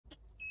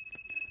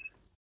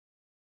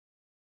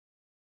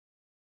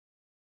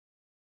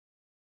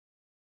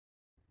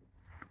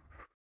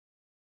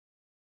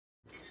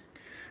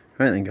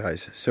Right then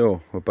guys,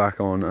 so we're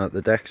back on at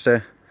the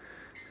Dexta.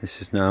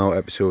 This is now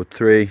episode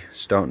 3,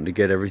 starting to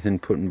get everything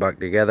putting back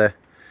together.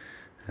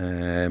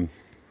 Today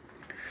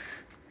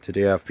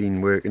I've been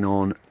working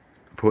on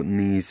putting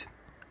these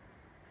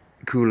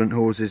coolant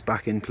hoses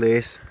back in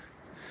place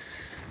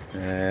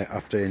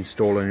after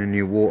installing a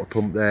new water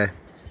pump there.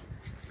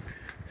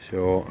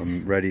 So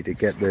I'm ready to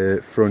get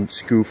the front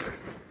scoop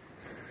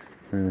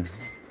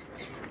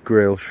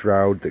grill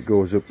shroud that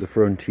goes up the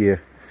front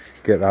here,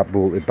 get that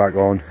bolted back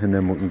on, and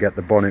then we can get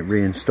the bonnet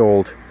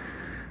reinstalled,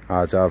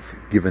 as I've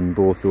given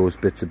both those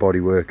bits of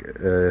bodywork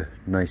a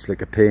nice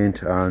lick of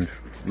paint and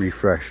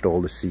refreshed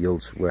all the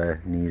seals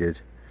where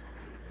needed.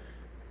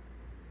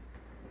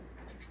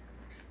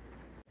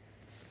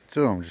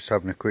 So I'm just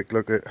having a quick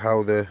look at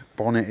how the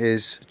bonnet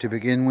is to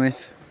begin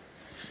with.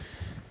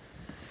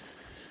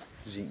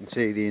 As you can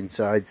see, the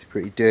inside's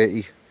pretty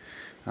dirty,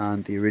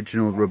 and the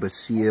original rubber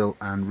seal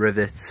and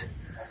rivets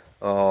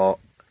are,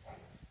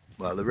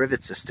 well, the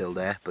rivets are still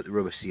there, but the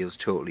rubber seal's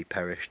totally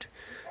perished.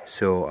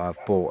 So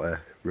I've bought a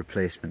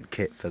replacement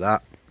kit for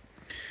that,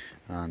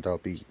 and I'll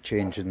be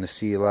changing the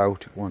seal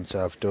out once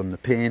I've done the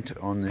paint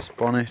on this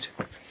bonnet.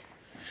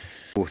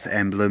 Both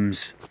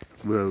emblems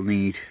will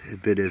need a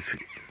bit of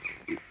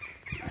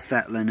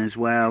fettling as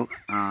well,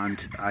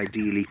 and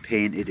ideally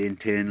painted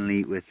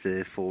internally with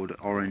the Ford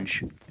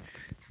orange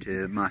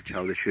to match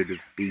how they should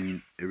have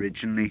been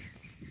originally.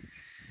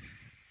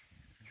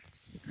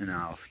 And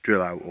I'll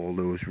drill out all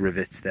those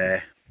rivets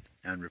there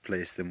and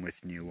replace them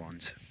with new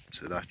ones.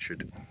 So that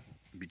should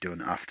be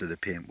done after the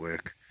paint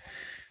work,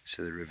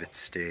 so the rivets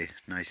stay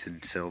nice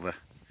and silver.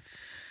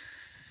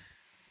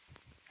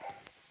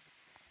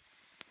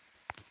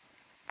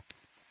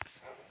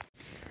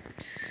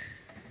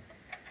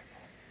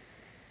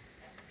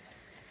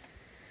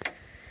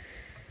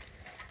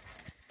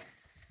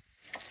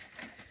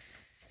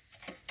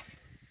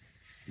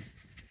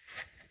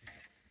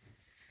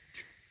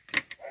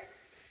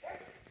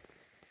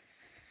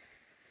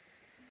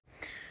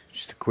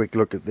 Just a quick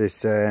look at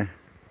this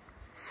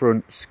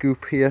front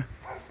scoop here.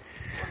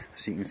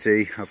 As you can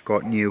see, I've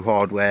got new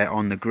hardware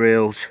on the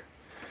grills,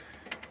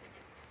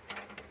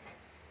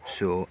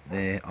 so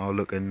they are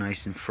looking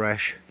nice and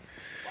fresh,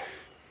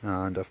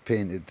 and I've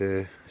painted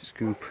the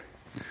scoop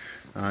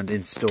and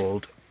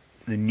installed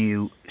the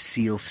new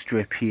seal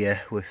strip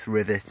here with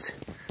rivets,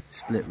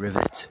 split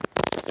rivets.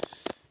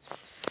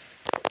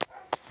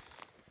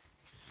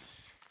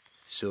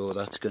 So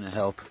that's going to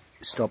help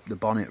stop the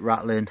bonnet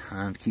rattling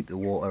and keep the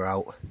water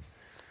out.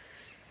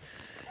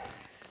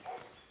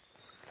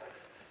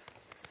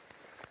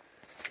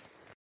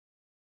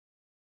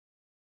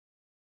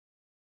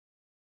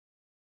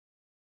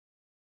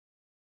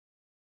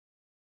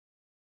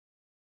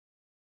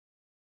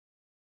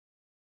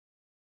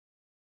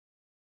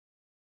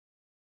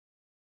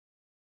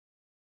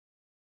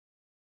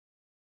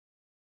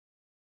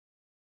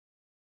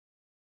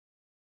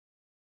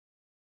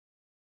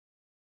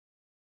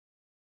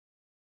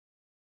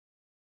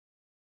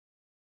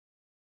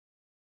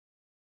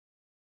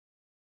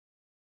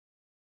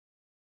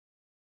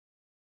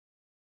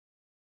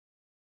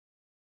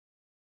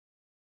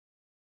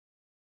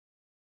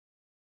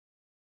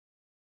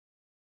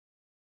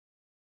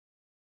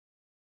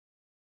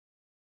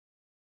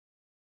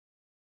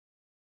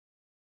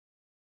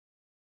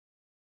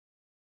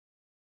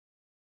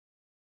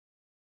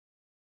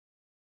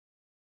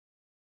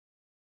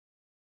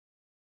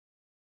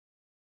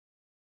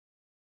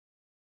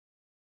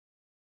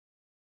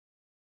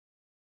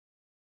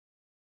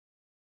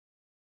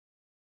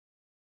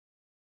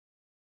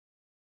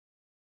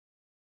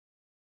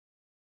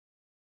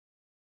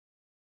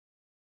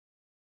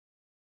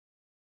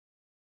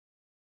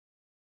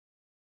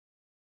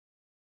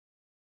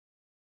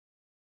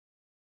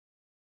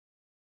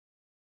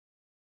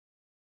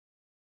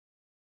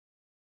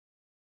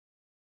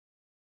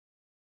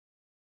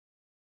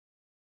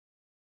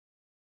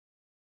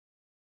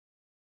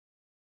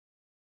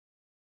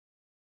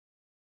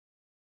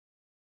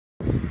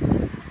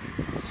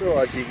 So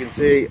as you can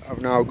see,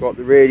 I've now got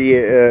the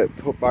radiator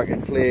put back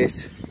in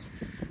place,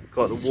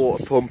 got the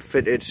water pump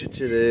fitted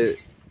to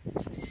the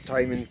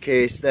timing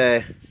case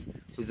there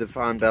with the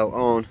fan belt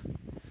on,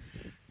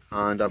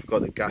 and I've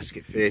got the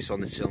gasket face on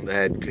the cylinder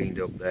head cleaned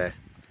up there.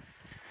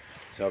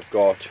 So I've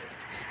got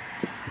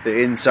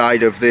the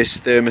inside of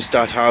this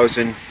thermostat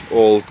housing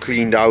all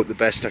cleaned out the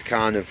best I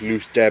can of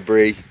loose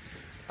debris,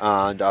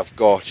 and I've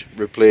got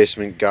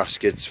replacement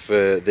gaskets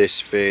for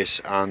this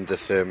face and the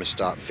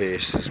thermostat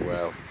face as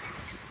well.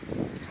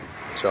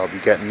 So I'll be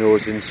getting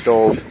those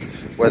installed.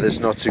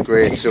 Weather's not so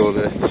great, so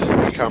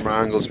the camera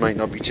angles might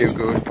not be too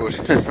good, but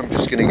I'm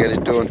just going to get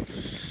it done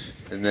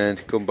and then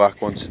come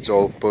back once it's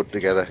all put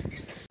together.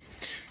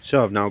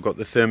 So I've now got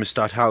the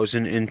thermostat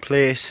housing in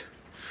place.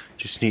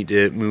 Just need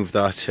to move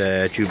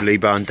that Jubilee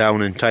band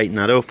down and tighten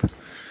that up.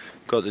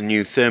 Got the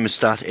new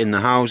thermostat in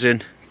the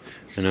housing,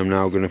 and I'm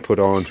now going to put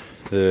on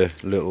the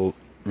little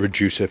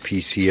reducer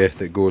piece here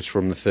that goes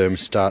from the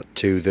thermostat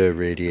to the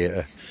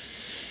radiator.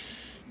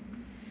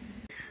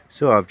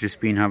 So I've just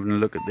been having a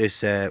look at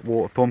this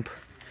water pump.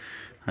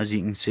 As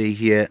you can see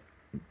here,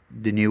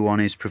 the new one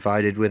is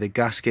provided with a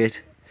gasket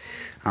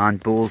and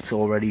bolts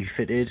already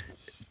fitted,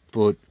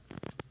 but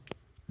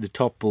the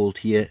top bolt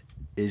here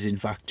is in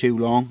fact too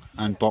long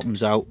and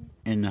bottoms out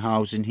in the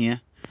housing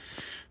here.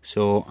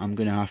 So I'm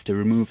going to have to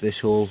remove this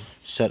whole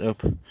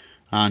setup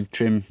and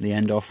trim the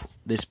end off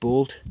this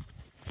bolt.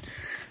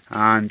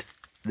 And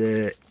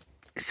the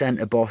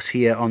centre boss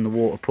here on the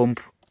water pump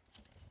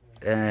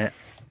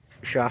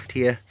shaft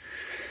here,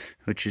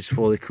 which is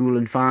for the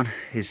cooling fan,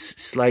 is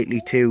slightly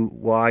too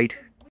wide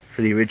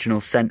for the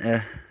original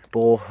centre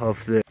bore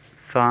of the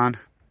fan.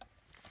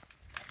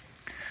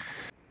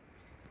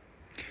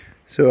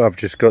 So I've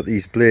just got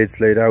these blades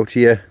laid out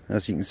here.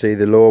 As you can see,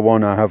 the lower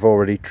one I have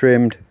already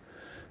trimmed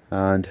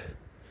and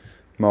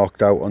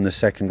marked out on the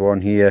second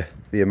one here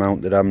the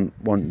amount that I'm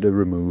wanting to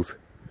remove,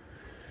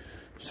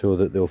 so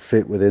that they'll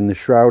fit within the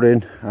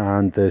shrouding,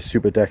 and the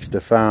Super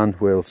Dexta fan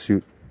will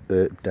suit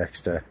the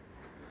Dexta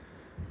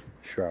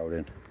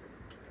shrouding.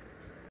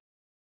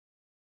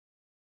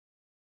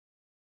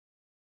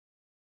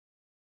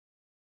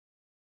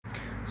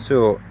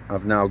 So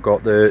I've now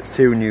got the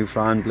two new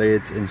fan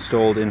blades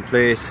installed in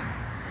place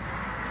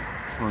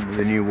onto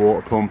the new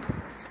water pump,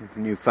 with the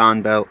new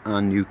fan belt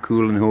and new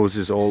cooling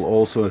hoses all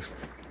also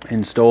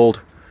installed.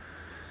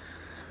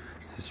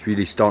 It's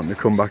really starting to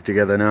come back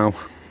together now,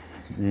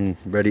 and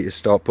ready to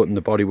start putting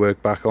the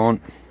bodywork back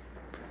on.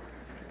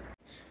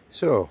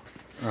 So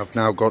I've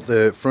now got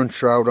the front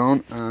shroud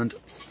on and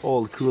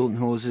all the coolant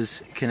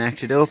hoses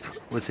connected up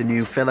with the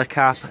new filler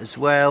cap as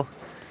well.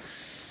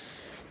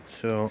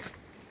 So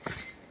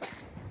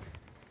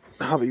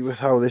happy with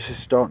how this is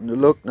starting to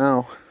look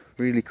now,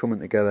 really coming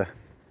together.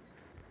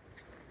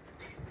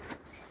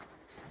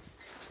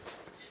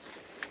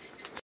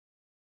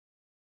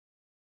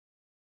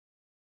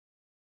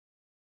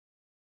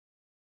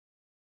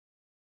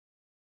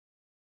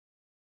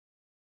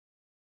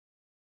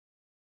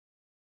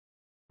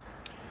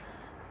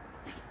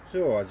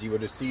 So as you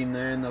would have seen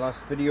there in the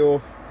last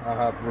video, I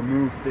have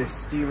removed this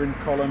steering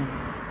column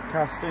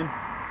casting,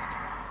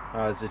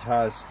 as it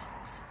has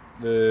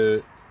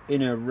the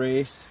inner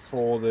race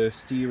for the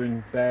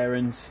steering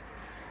bearings,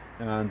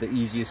 and the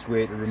easiest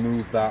way to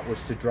remove that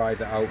was to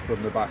drive it out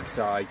from the back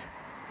side.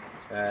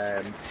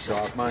 So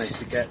I've managed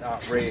to get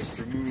that race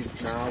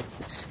removed now,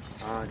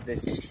 and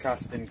this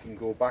casting can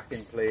go back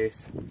in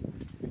place,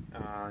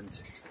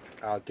 and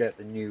I'll get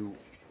the new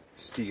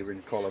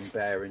steering column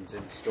bearings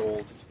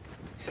installed.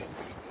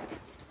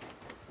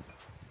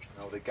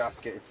 Now the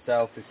gasket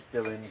itself is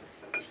still in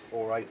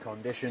alright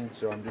condition,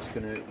 so I'm just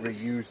going to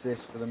reuse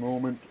this for the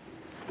moment,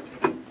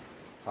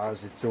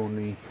 as it's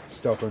only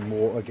stopping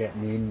water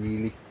getting in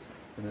really,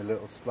 and a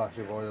little splash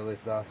of oil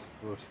if that,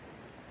 but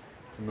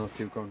I'm not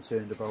too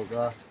concerned about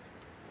that.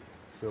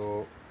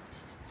 So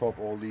pop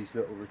all these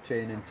little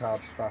retaining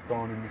tabs back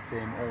on in the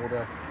same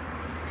order,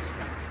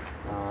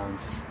 and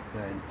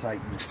then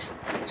tighten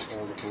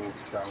all the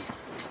bolts down.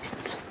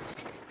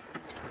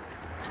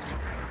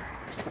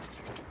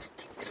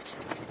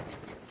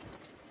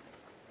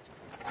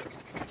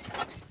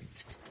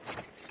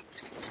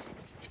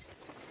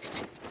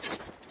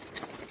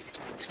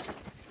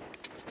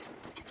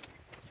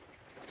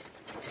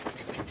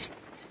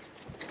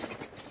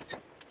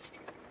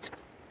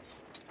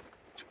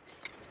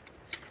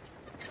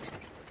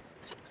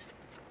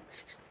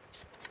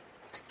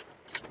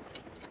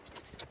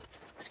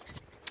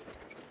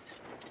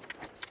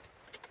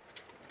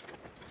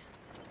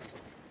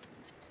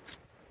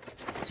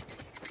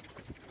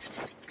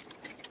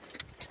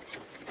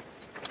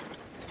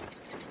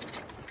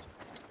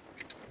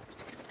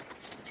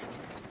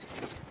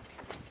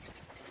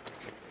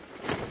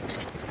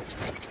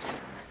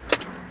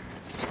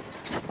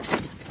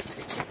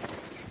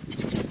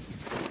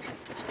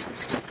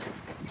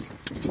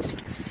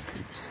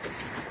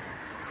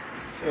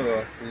 So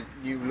that's the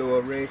new lower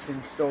race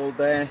installed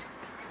there,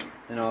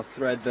 and I'll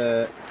thread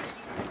the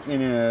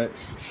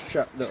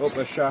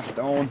upper shaft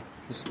on,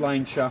 the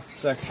spline shaft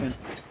section,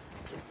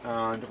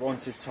 and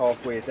once it's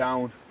halfway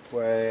down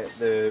where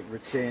the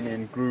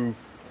retaining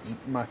groove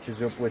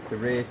matches up with the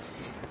race,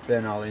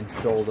 then I'll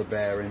install the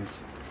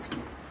bearings.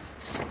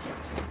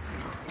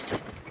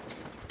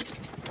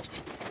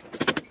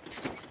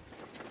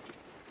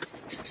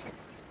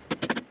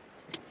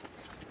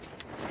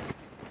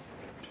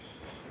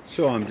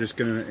 So I'm just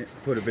going to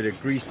put a bit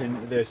of grease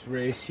into this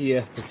race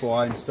here before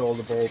I install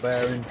the ball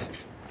bearings,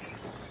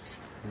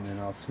 and then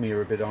I'll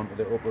smear a bit onto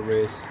the upper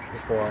race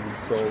before I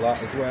install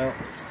that as well.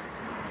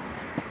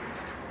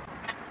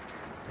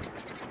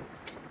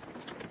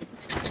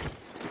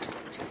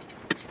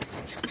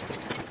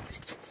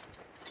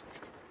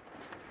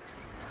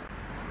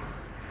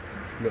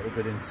 A little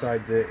bit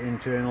inside the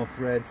internal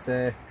threads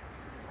there,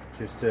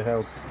 just to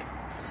help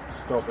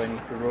stop any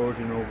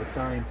corrosion over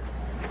time.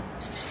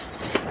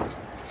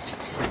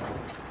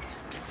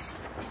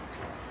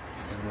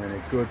 And then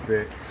a good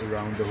bit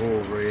around the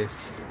whole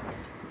race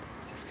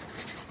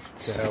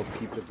to help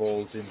keep the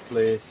balls in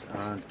place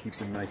and keep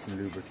them nice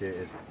and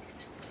lubricated.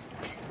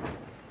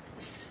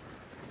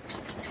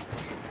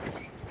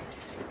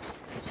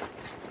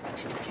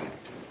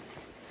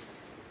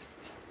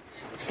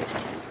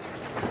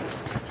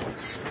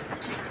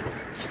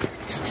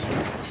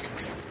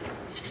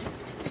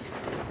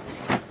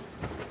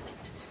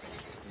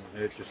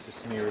 bonnet just to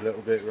smear a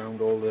little bit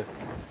around all the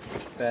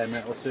bare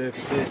metal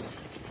surfaces.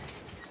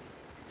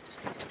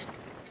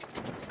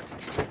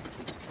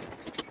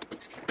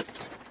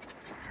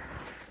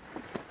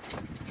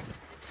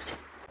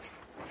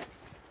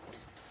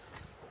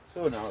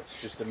 So now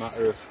it's just a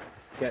matter of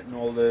getting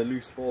all the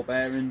loose ball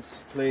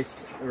bearings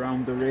placed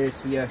around the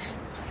race here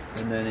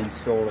and then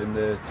installing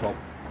the top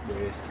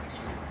race.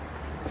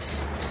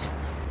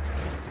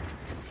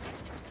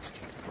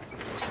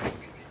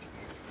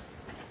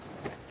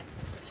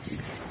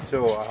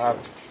 So I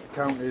have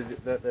counted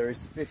that there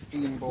is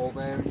 15 ball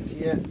bearings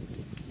here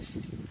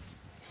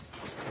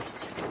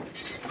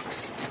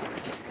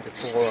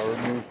before I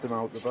remove them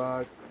out the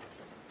bag.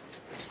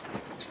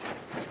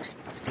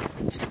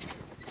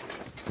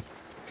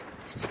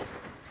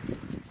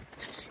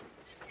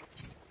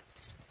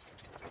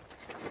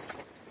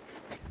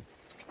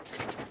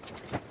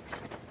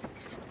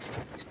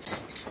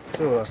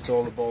 So that's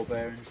all the ball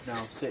bearings now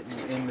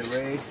sitting in the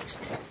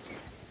race,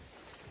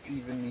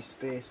 evenly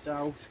spaced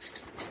out,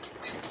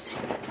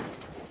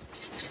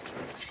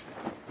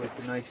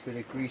 with a nice bit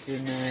of grease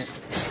in there.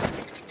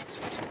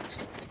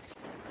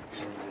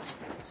 And just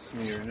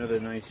smear another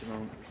nice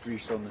amount of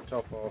grease on the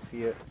top off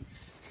here,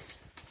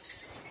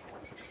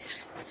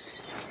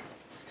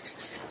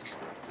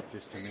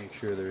 just to make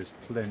sure there's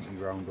plenty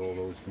around all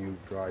those new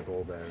dry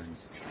ball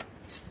bearings.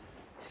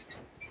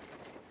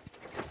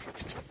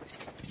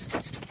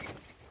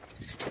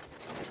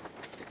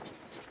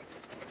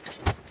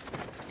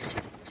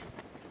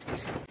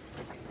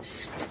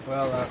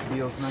 Well, that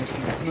feels nice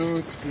and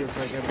smooth, feels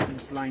like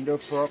everything's lined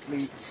up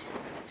properly.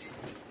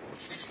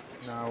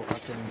 Now I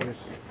can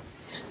just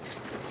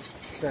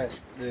set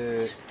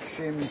the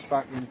shims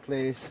back in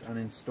place and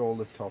install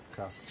the top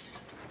cap.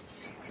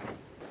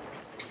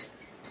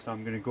 So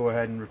I'm going to go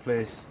ahead and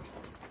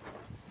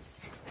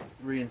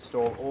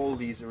reinstall all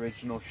these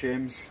original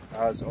shims,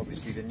 as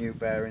obviously the new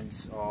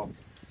bearings are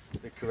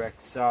the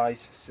correct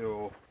size.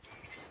 So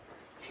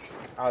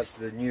as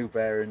the new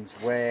bearings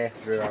wear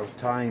throughout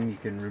time, you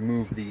can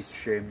remove these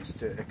shims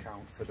to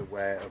account for the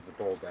wear of the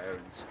ball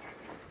bearings.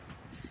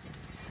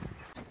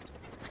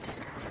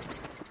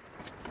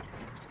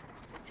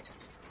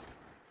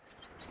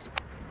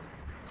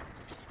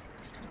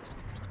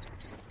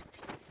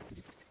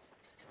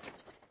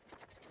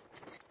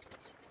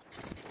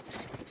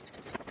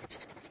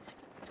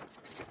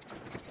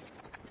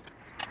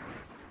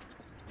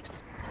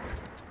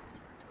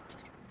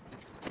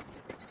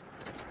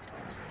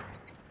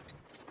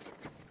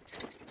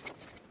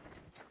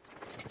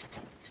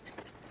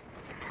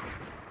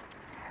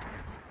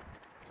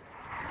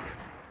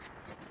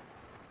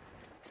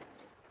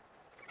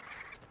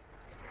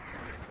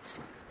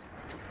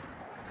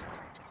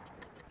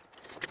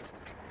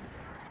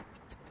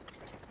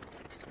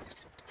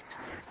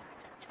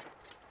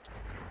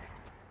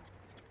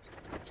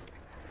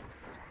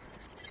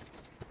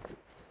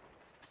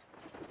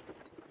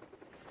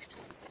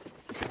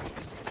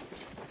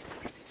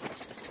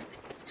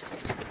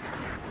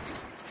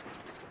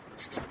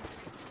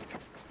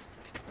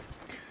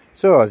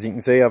 So as you can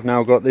see, I've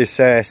now got this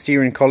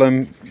steering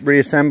column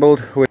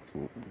reassembled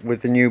with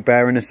the new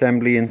bearing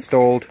assembly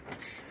installed,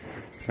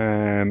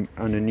 and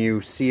a new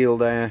seal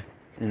there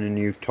and a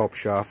new top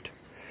shaft.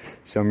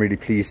 So I'm really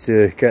pleased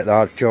to get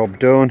that job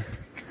done.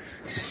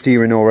 The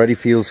steering already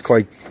feels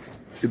quite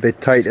a bit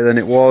tighter than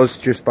it was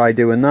just by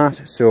doing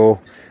that,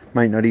 so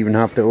might not even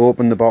have to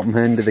open the bottom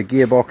end of the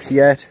gearbox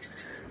yet.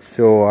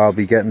 So I'll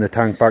be getting the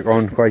tank back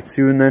on quite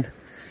soon then,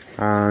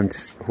 and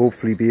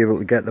hopefully be able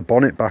to get the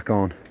bonnet back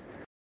on.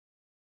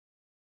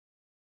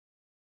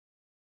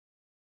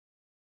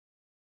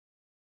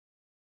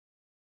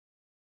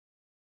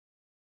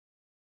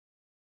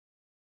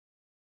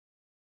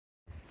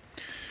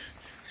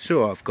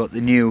 So I've got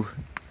the new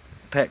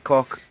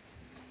petcock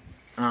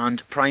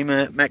and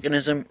primer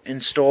mechanism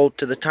installed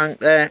to the tank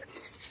there,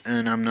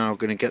 and I'm now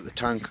going to get the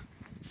tank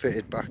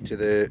fitted back to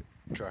the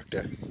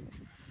tractor.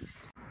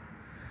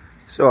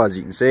 So as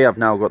you can see, I've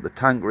now got the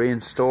tank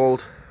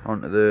reinstalled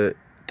onto the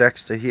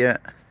Dexta here.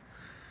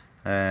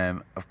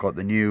 I've got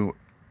the new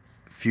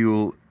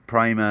fuel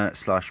primer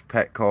slash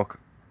petcock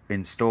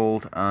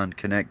installed and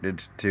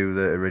connected to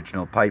the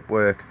original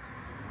pipework.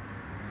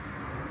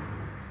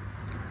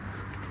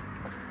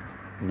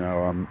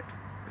 Now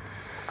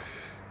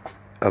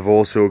I've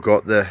also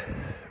got the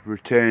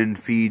return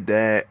feed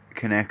there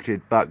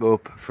connected back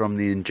up from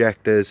the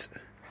injectors,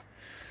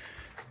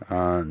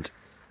 and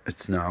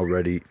it's now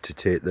ready to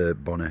take the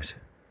bonnet.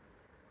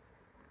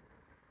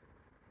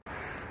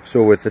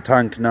 So with the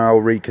tank now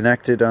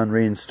reconnected and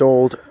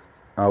reinstalled,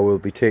 I will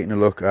be taking a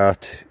look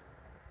at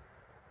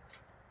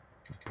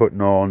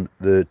putting on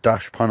the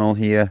dash panel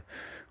here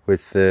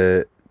with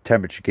the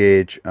temperature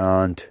gauge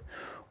and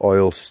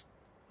oil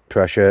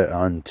pressure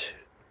and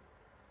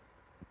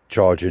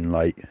charging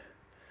light,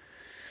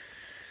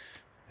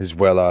 as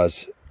well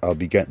as I'll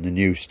be getting the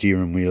new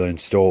steering wheel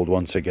installed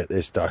once I get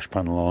this dash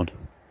panel on.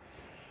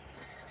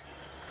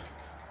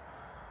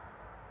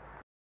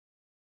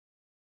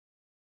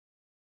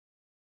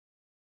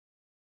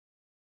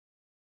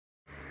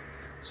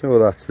 So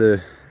that's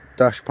the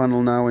dash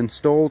panel now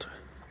installed.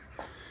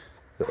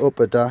 The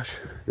upper dash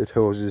that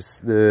houses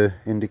the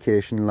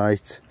indication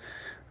light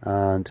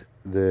and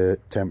the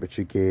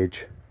temperature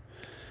gauge.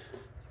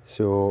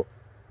 So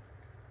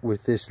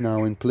with this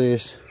now in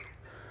place,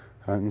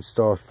 I can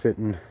start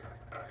fitting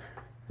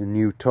the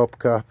new top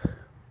cap,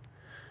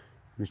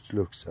 which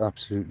looks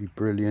absolutely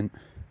brilliant,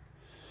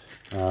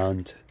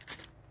 and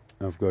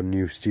I've got a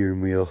new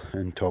steering wheel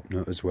and top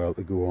nut as well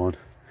to go on,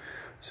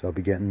 so I'll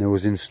be getting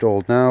those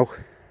installed now.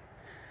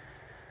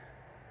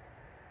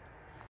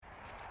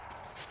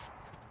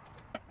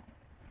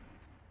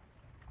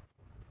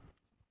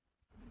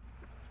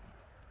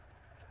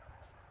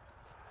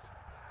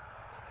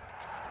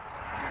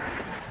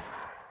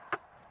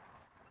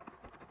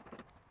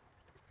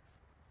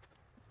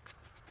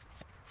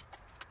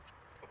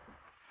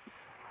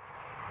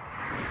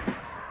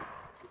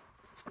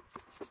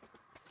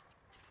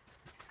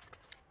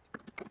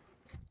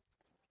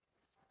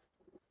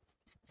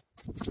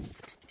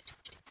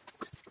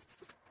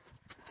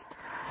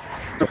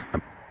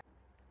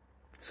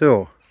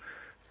 So,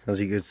 as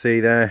you can see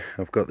there,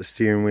 I've got the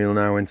steering wheel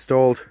now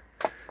installed,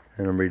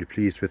 and I'm really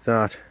pleased with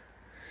that.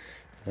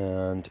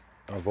 And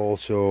I've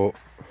also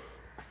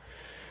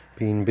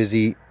been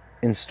busy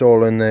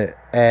installing the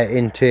air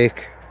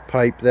intake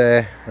pipe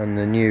there and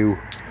the new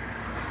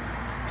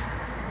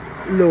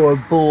lower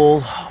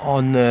bowl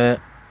on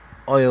the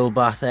oil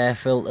bath air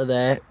filter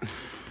there.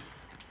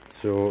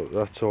 So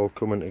that's all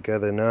coming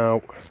together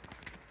now.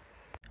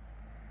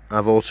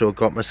 I've also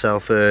got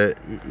myself a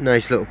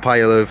nice little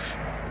pile of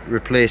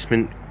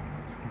replacement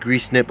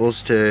grease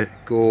nipples to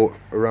go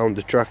around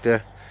the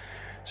tractor,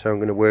 so I'm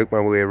going to work my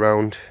way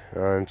around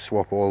and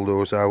swap all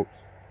those out.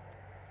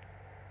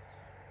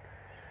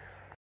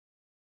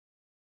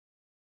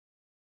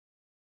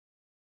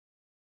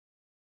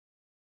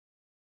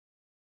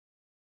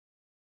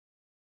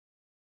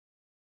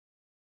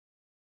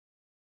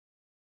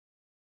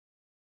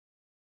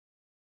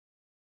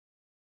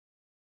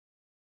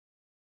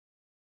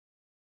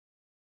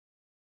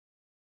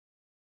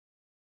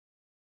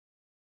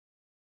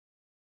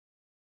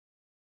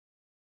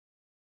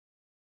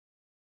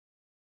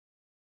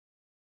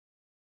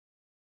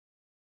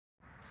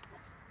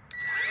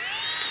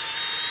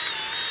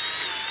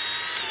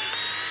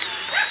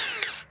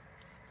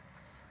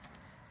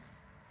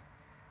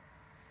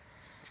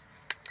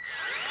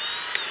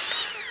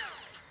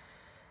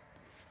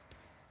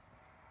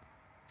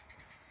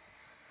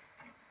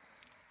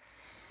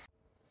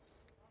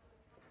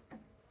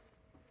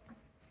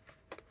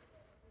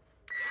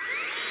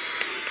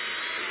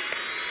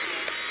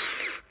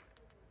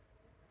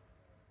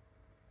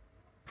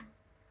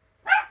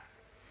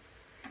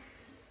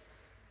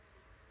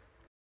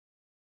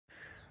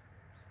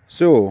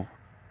 So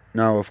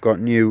now I've got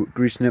new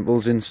grease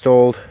nipples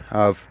installed.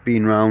 I've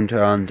been round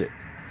and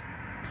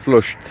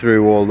flushed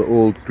through all the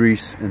old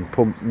grease and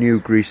pumped new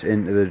grease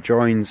into the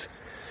joins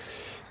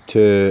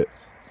to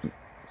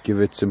give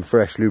it some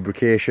fresh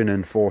lubrication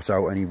and force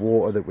out any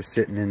water that was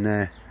sitting in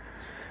there.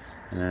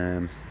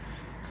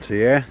 So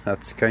yeah,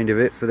 that's kind of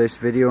it for this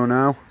video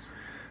now,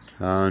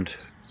 and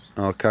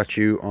I'll catch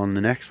you on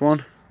the next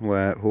one,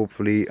 where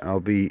hopefully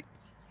I'll be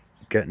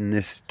getting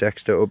this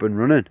Dexta up and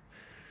running.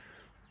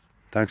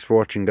 Thanks for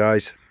watching,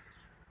 guys.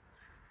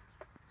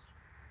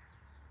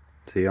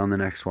 See you on the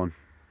next one.